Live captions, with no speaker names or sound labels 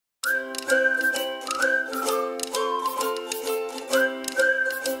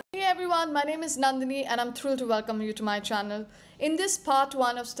everyone, my name is Nandini and I'm thrilled to welcome you to my channel. In this part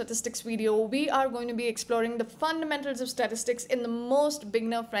 1 of statistics video, we are going to be exploring the fundamentals of statistics in the most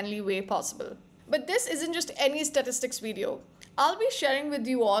beginner friendly way possible. But this isn't just any statistics video. I'll be sharing with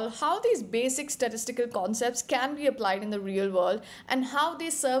you all how these basic statistical concepts can be applied in the real world and how they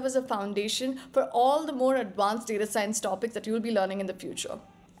serve as a foundation for all the more advanced data science topics that you'll be learning in the future.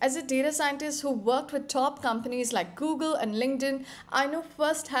 As a data scientist who worked with top companies like Google and LinkedIn, I know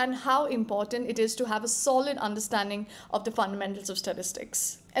firsthand how important it is to have a solid understanding of the fundamentals of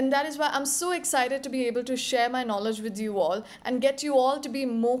statistics. And that is why I'm so excited to be able to share my knowledge with you all and get you all to be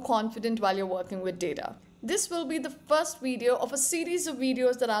more confident while you're working with data. This will be the first video of a series of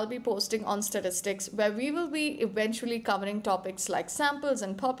videos that I'll be posting on statistics, where we will be eventually covering topics like samples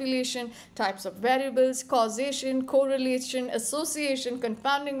and population, types of variables, causation, correlation, association,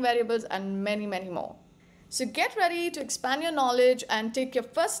 confounding variables, and many, many more. So get ready to expand your knowledge and take your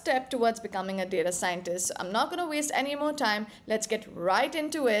first step towards becoming a data scientist. I'm not going to waste any more time. Let's get right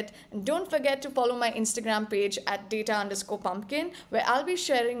into it. And don't forget to follow my Instagram page at data_pumpkin, where I'll be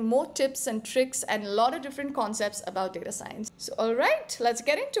sharing more tips and tricks and a lot of different concepts about data science. So all right, let's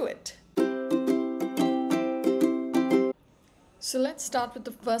get into it. So let's start with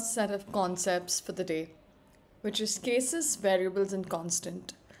the first set of concepts for the day, which is cases, variables, and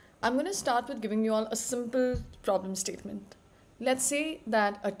constant. I'm going to start with giving you all a simple problem statement. Let's say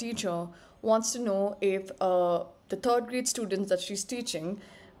that a teacher wants to know if the third grade students that she's teaching,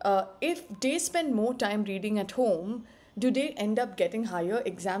 if they spend more time reading at home, do they end up getting higher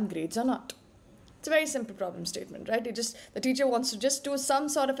exam grades or not? It's a very simple problem statement, right? The teacher wants to just do some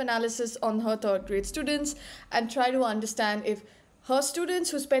sort of analysis on her third grade students and try to understand if her students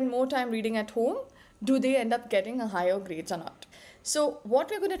who spend more time reading at home, do they end up getting a higher grades or not? So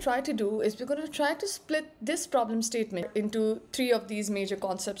what we're going to try to do is we're going to try to split this problem statement into 3 of these major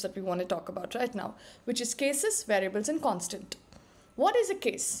concepts that we want to talk about right now, which is cases, variables, and constant. What is a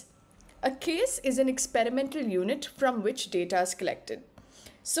case? A case is an experimental unit from which data is collected.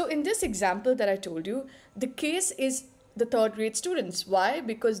 So in this example that I told you, the case is the third grade students. Why?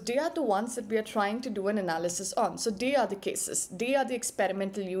 Because they are the ones that we are trying to do an analysis on. So they are the cases. They are the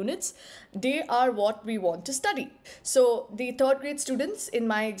experimental units. They are what we want to study. So the third grade students in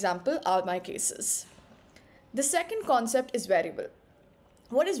my example are my cases. The second concept is variable.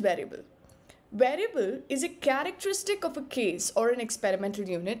 What is variable? Variable is a characteristic of a case or an experimental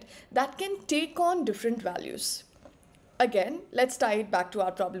unit that can take on different values. Again, let's tie it back to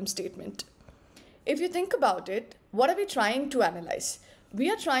our problem statement. If you think about it, what are we trying to analyze? We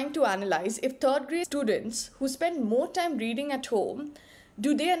are trying to analyze if third grade students who spend more time reading at home,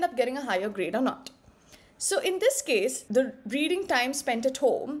 do they end up getting a higher grade or not? So in this case, the reading time spent at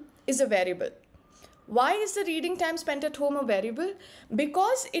home is a variable. Why is the reading time spent at home a variable?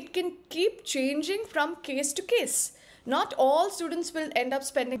 Because it can keep changing from case to case. Not all students will end up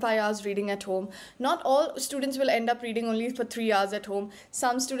spending 5 hours reading at home. Not all students will end up reading only for 3 hours at home.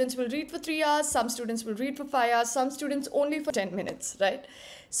 Some students will read for 3 hours, some students will read for 5 hours, some students only for 10 minutes, right?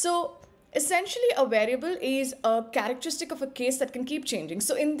 So essentially a variable is a characteristic of a case that can keep changing.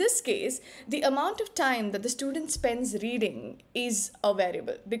 So in this case, the amount of time that the student spends reading is a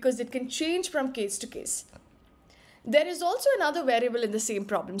variable because it can change from case to case. There is also another variable in the same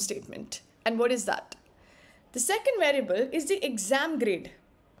problem statement. And what is that? The second variable is the exam grade.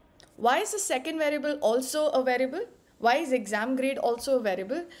 Why is the second variable also a variable? Why is exam grade also a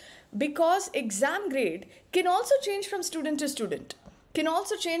variable? Because exam grade can also change from student to student, can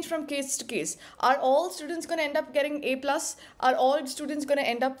also change from case to case. Are all students going to end up getting A+? Are all students going to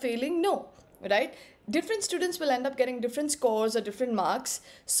end up failing? No, right? Different students will end up getting different scores or different marks.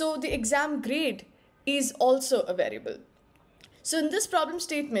 So the exam grade is also a variable. So in this problem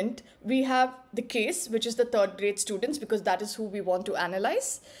statement, we have the case, which is the third grade students, because that is who we want to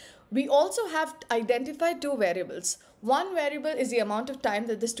analyze. We also have identified 2 variables. One variable is the amount of time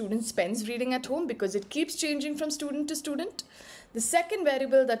that the student spends reading at home because it keeps changing from student to student. The second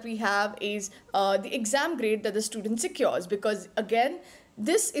variable that we have is the exam grade that the student secures, because again,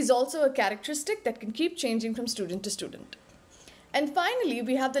 this is also a characteristic that can keep changing from student to student. And finally,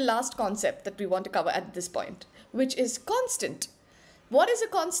 we have the last concept that we want to cover at this point, which is constant. What is a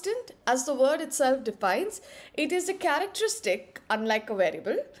constant? As the word itself defines, it is a characteristic, unlike a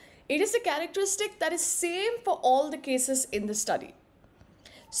variable. It is a characteristic that is same for all the cases in the study.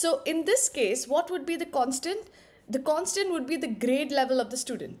 So in this case, what would be the constant? The constant would be the grade level of the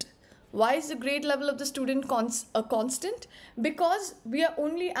student. Why is the grade level of the student a constant? Because we are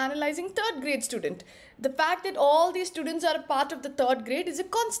only analyzing third grade student. The fact that all these students are a part of the third grade is a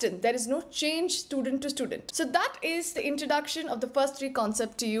constant. There is no change student to student. So that is the introduction of the first three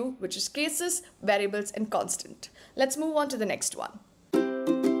concepts to you, which is cases, variables, and constant. Let's move on to the next one.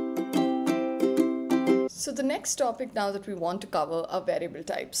 So the next topic now that we want to cover are variable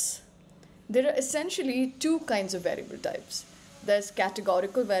types. There are essentially two kinds of variable types. There's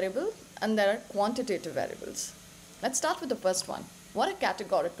categorical variable and there are quantitative variables. Let's start with the first one. What are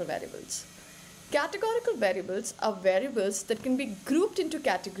categorical variables? Categorical variables are variables that can be grouped into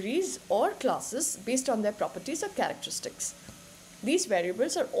categories or classes based on their properties or characteristics. These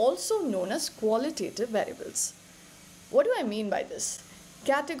variables are also known as qualitative variables. What do I mean by this?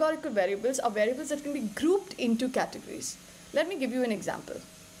 Categorical variables are variables that can be grouped into categories. Let me give you an example.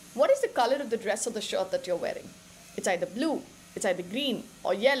 What is the color of the dress or the shirt that you're wearing? It's either blue, it's either green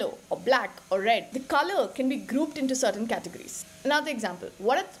or yellow or black or red. The color can be grouped into certain categories. Another example,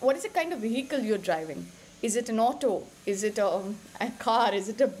 what is the kind of vehicle you're driving? Is it an auto? Is it a car? Is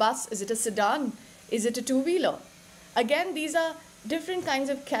it a bus? Is it a sedan? Is it a two-wheeler? Again, these are different kinds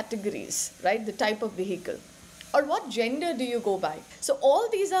of categories, right? The type of vehicle. Or what gender do you go by? So all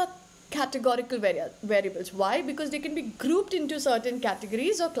these are categorical variables. Why? Because they can be grouped into certain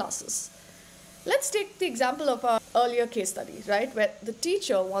categories or classes. Let's take the example of our earlier case study, right? Where the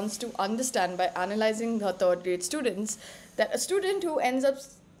teacher wants to understand by analyzing her third grade students that a student who ends up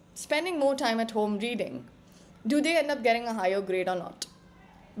spending more time at home reading, do they end up getting a higher grade or not?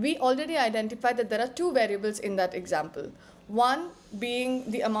 We already identified that there are two variables in that example. One being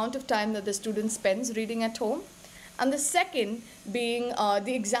the amount of time that the student spends reading at home, and the second being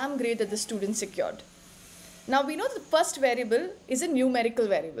the exam grade that the student secured. Now we know the first variable is a numerical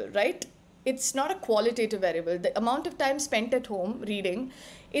variable, right? It's not a qualitative variable. The amount of time spent at home reading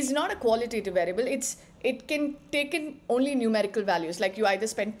is not a qualitative variable. It can take in only numerical values, like you either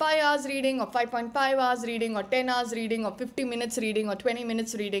spend 5 hours reading or 5.5 hours reading or 10 hours reading or 50 minutes reading or 20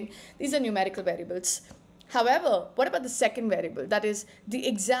 minutes reading. These are numerical variables. However, what about the second variable? That is the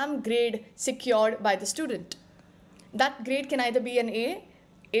exam grade secured by the student. That grade can either be an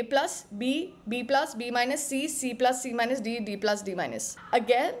A plus, B plus, B minus, C plus, C minus, D plus, D minus.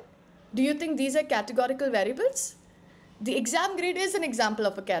 Again, do you think these are categorical variables? The exam grade is an example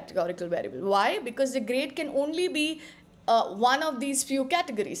of a categorical variable. Why? Because the grade can only be one of these few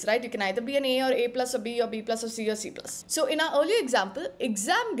categories, right? You can either be an A or A plus or B plus or C or C plus. So in our earlier example,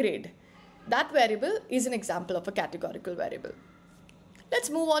 exam grade, that variable is an example of a categorical variable. Let's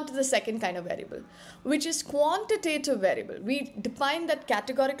move on to the second kind of variable, which is quantitative variable. We define that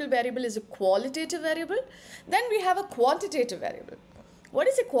categorical variable is a qualitative variable. Then we have a quantitative variable. What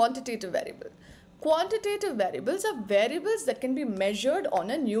is a quantitative variable? Quantitative variables are variables that can be measured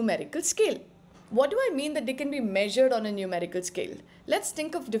on a numerical scale. What do I mean that they can be measured on a numerical scale? Let's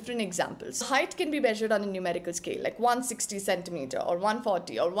think of different examples. Height can be measured on a numerical scale, like 160 centimeter or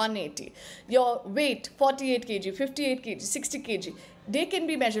 140 or 180. Your weight, 48 kg, 58 kg, 60 kg, they can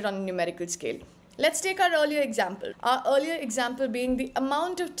be measured on a numerical scale. Let's take our earlier example. Our earlier example being the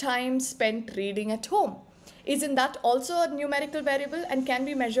amount of time spent reading at home. Isn't that also a numerical variable and can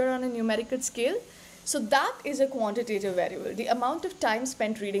be measured on a numerical scale? So that is a quantitative variable. The amount of time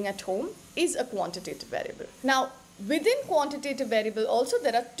spent reading at home is a quantitative variable. Now, within quantitative variable also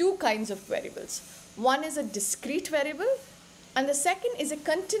there are two kinds of variables. One is a discrete variable and the second is a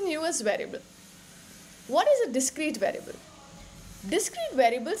continuous variable. What is a discrete variable? Discrete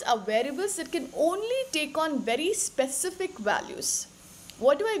variables are variables that can only take on very specific values.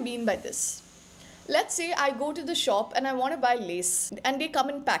 What do I mean by this? Let's say I go to the shop and I want to buy lace and they come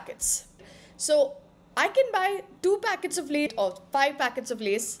in packets. So I can buy 2 packets of lace or 5 packets of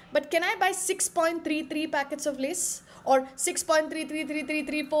lace, but can I buy 6.33 packets of lace or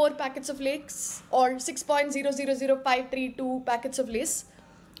 6.333334 packets of lace or 6.000532 packets of lace?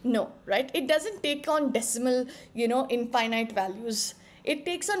 No, right? It doesn't take on decimal, infinite values. It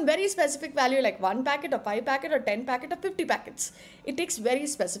takes on very specific value like 1 packet or 5 packet or 10 packet or 50 packets. It takes very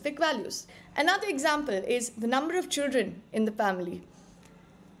specific values. Another example is the number of children in the family.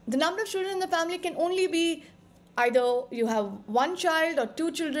 The number of children in the family can only be either you have 1 child or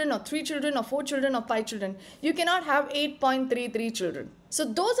 2 children or 3 children or 4 children or 5 children. You cannot have 8.33 children. So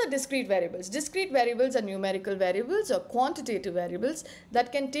those are discrete variables. Discrete variables are numerical variables or quantitative variables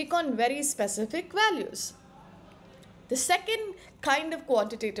that can take on very specific values. The second kind of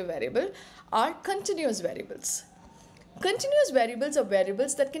quantitative variable are continuous variables. Continuous variables are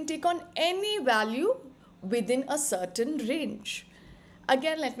variables that can take on any value within a certain range.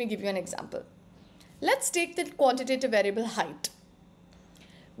 Again, let me give you an example. Let's take the quantitative variable height.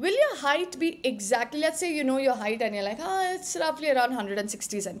 Will your height be exactly, let's say you know your height and you're like, it's roughly around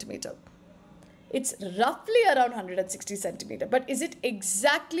 160 centimeter. It's roughly around 160 centimeter, but is it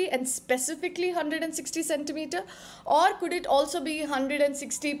exactly and specifically 160 centimeter, or could it also be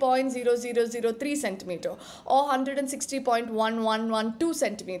 160.0003 centimeter, or 160.1112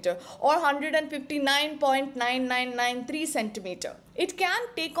 centimeter, or 159.9993 centimeter? It can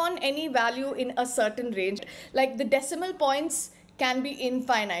take on any value in a certain range. Like the decimal points can be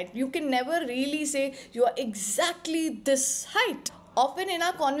infinite. You can never really say you are exactly this height. Often in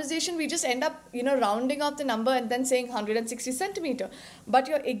our conversation, we just end up, rounding off the number and then saying 160 centimeter. But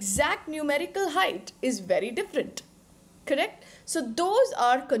your exact numerical height is very different, correct? So those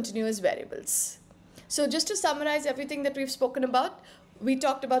are continuous variables. So just to summarize everything that we've spoken about, we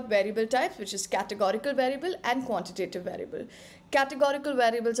talked about variable types, which is categorical variable and quantitative variable. Categorical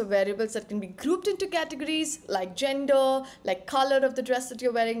variables are variables that can be grouped into categories like gender, like color of the dress that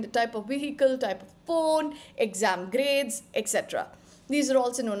you're wearing, the type of vehicle, type of phone, exam grades, etc. These are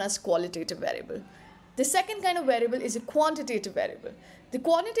also known as qualitative variable. The second kind of variable is a quantitative variable. The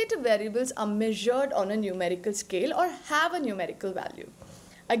quantitative variables are measured on a numerical scale or have a numerical value.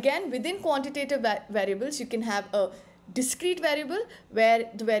 Again, within quantitative variables, you can have a discrete variable where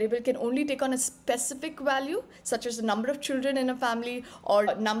the variable can only take on a specific value, such as the number of children in a family or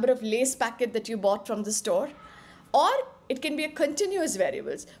number of lace packet that you bought from the store. Or it can be a continuous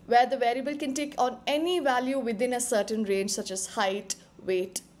variables where the variable can take on any value within a certain range, such as height,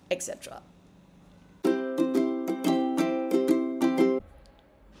 weight, etc.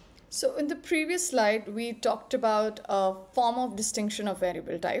 So in the previous slide, we talked about a form of distinction of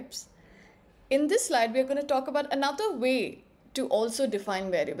variable types. In this slide, we are going to talk about another way to also define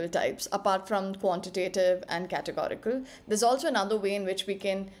variable types apart from quantitative and categorical. There's also another way in which we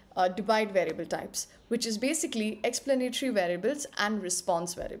can divide variable types, which is basically explanatory variables and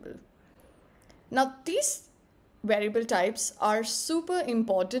response variable. Now, these variable types are super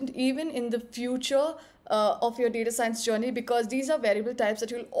important even in the future of your data science journey, because these are variable types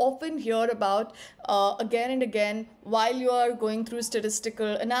that you'll often hear about again and again while you are going through statistical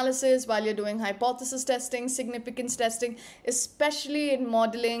analysis, while you're doing hypothesis testing, significance testing, especially in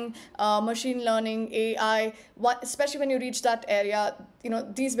modeling, machine learning, AI, especially when you reach that area,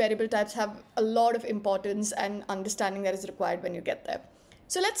 these variable types have a lot of importance and understanding that is required when you get there.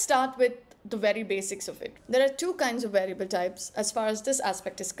 So let's start with the very basics of it. There are two kinds of variable types as far as this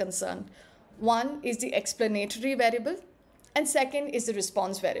aspect is concerned. One is the explanatory variable and second is the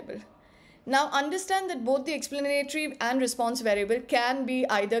response variable. Now understand that both the explanatory and response variable can be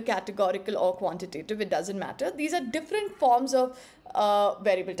either categorical or quantitative. It doesn't matter. These are different forms of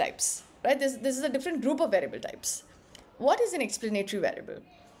variable types, right? This is a different group of variable types. What is an explanatory variable?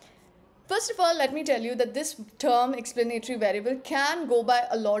 First of all, let me tell you that this term explanatory variable can go by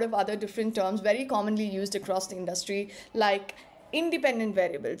a lot of other different terms very commonly used across the industry, like independent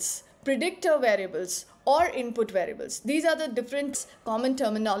variables, predictor variables, or input variables. These are the different common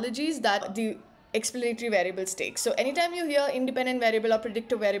terminologies that the explanatory variables take. So anytime you hear independent variable or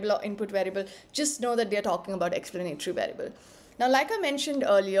predictor variable or input variable, just know that they're talking about explanatory variable. Now, like I mentioned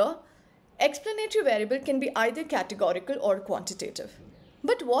earlier, explanatory variable can be either categorical or quantitative.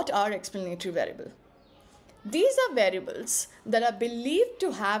 But what are explanatory variables? These are variables that are believed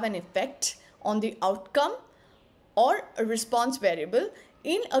to have an effect on the outcome or a response variable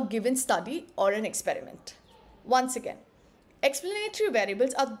in a given study or an experiment. Once again, explanatory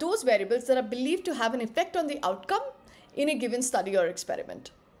variables are those variables that are believed to have an effect on the outcome in a given study or experiment.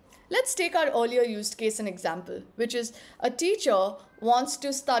 Let's take our earlier used case and example, which is a teacher wants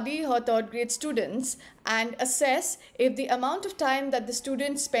to study her third grade students and assess if the amount of time that the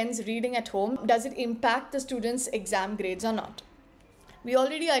student spends reading at home, does it impact the student's exam grades or not. We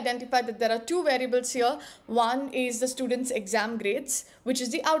already identified that there are two variables here. One is the student's exam grades, which is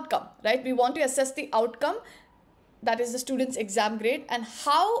the outcome, right? We want to assess the outcome, that is the student's exam grade, and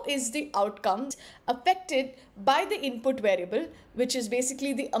how is the outcome affected by the input variable, which is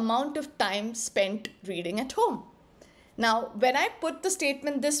basically the amount of time spent reading at home. Now, when I put the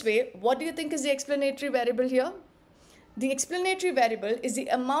statement this way, what do you think is the explanatory variable here? The explanatory variable is the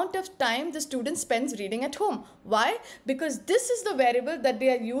amount of time the student spends reading at home. Why? Because this is the variable that they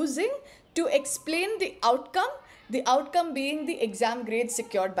are using to explain the outcome being the exam grade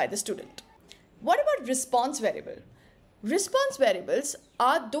secured by the student. What about response variable? Response variables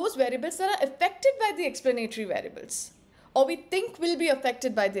are those variables that are affected by the explanatory variables, or we think will be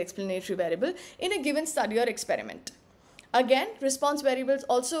affected by the explanatory variable in a given study or experiment. Again, response variables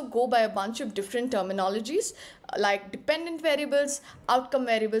also go by a bunch of different terminologies like dependent variables, outcome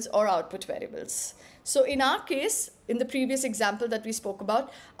variables, or output variables. So in our case, in the previous example that we spoke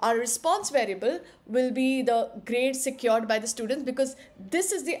about, our response variable will be the grade secured by the students, because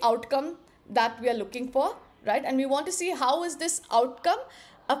this is the outcome that we are looking for, right? And we want to see how is this outcome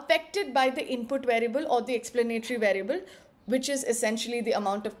affected by the input variable or the explanatory variable, which is essentially the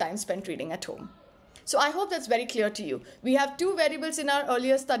amount of time spent reading at home. So I hope that's very clear to you. We have two variables in our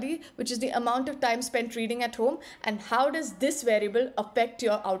earlier study, which is the amount of time spent reading at home, and how does this variable affect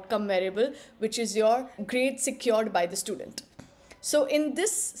your outcome variable, which is your grade secured by the student. So in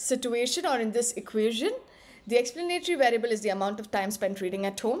this situation, or in this equation, the explanatory variable is the amount of time spent reading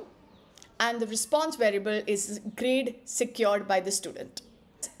at home, and the response variable is grade secured by the student.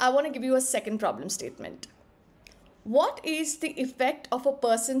 I want to give you a second problem statement. What is the effect of a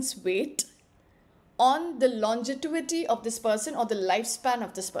person's weight on the longevity of this person or the lifespan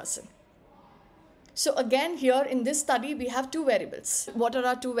of this person? So again, here in this study, we have two variables. What are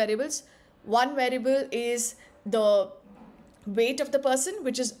our two variables? One variable is the weight of the person,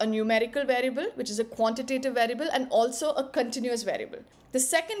 which is a numerical variable, which is a quantitative variable, and also a continuous variable. The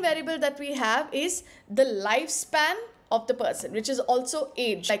second variable that we have is the lifespan of the person, which is also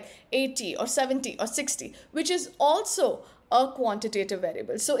age, like 80 or 70 or 60, which is also a quantitative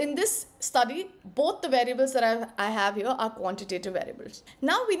variable. So in this study, both the variables that I have here are quantitative variables.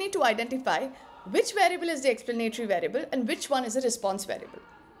 Now we need to identify which variable is the explanatory variable and which one is a response variable.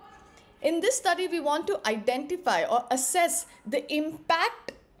 In this study, we want to identify or assess the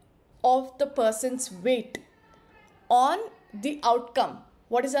impact of the person's weight on the outcome.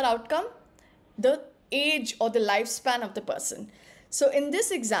 What is our outcome? The age or the lifespan of the person. So in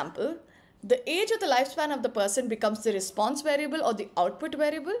this example, the age or the lifespan of the person becomes the response variable or the output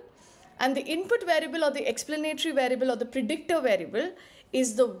variable, and the input variable or the explanatory variable or the predictive variable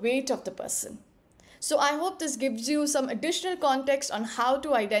is the weight of the person. So I hope this gives you some additional context on how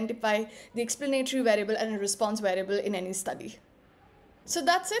to identify the explanatory variable and a response variable in any study. So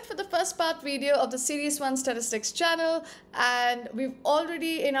that's it for the first part video of the Series 1 Statistics channel, and we've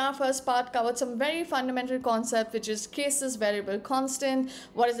already in our first part covered some very fundamental concept, which is cases, variable, constant,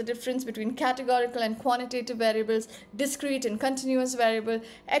 what is the difference between categorical and quantitative variables, discrete and continuous variable,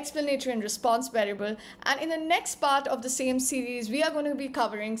 explanatory and response variable. And in the next part of the same series, we are going to be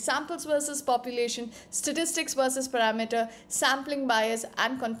covering samples versus population, statistics versus parameter, sampling bias,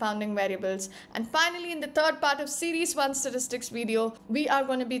 and confounding variables. And finally, in the third part of Series 1 Statistics video, we are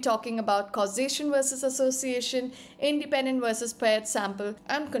going to be talking about causation versus association, independent versus paired sample,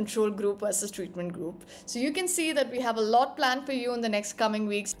 and control group versus treatment group. So you can see that we have a lot planned for you in the next coming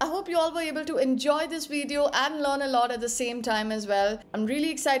weeks. I hope you all were able to enjoy this video and learn a lot at the same time as well. I'm really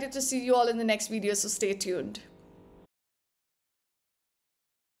excited to see you all in the next video, so stay tuned.